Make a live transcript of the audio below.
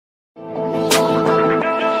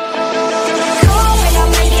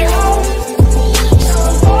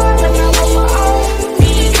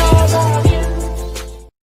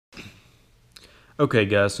Okay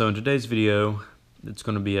guys, so in today's video, it's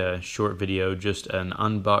going to be a short video, just an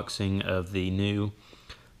unboxing of the new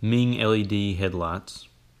Meng LED headlights.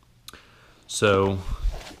 So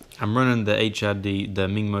I'm running the the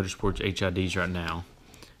Meng Motorsports HIDs right now,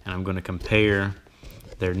 and I'm going to compare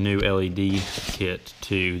their new LED kit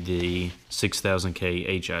to the 6000K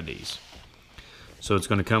HIDs. So it's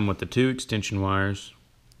going to come with the two extension wires.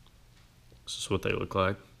 This is what they look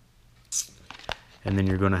like. And then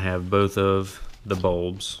you're going to have both of the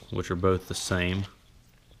bulbs, which are both the same.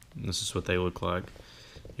 And this is what they look like.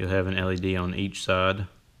 You'll have an LED on each side,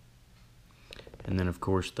 and then of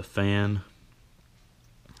course the fan,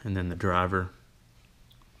 and then the driver,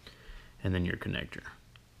 and then your connector.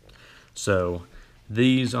 So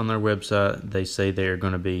these on their website, they say they are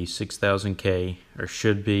going to be 6000K, or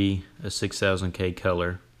should be a 6000K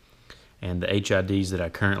color, and the HIDs that I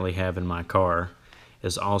currently have in my car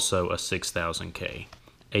is also a 6000K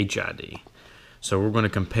HID. So we're going to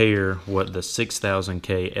compare what the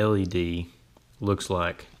 6000K LED looks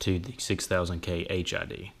like to the 6000K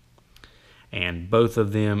HID. And both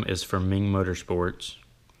of them is from Meng Motorsports.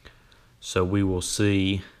 So we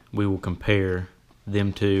will compare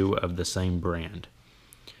them two of the same brand.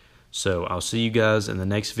 So I'll see you guys in the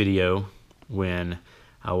next video when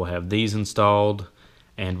I will have these installed,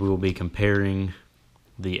 and we will be comparing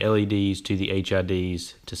the LEDs to the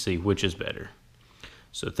HIDs to see which is better.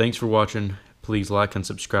 So thanks for watching. Please like and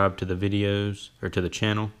subscribe to the videos, or to the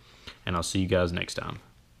channel, and I'll see you guys next time.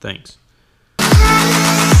 Thanks.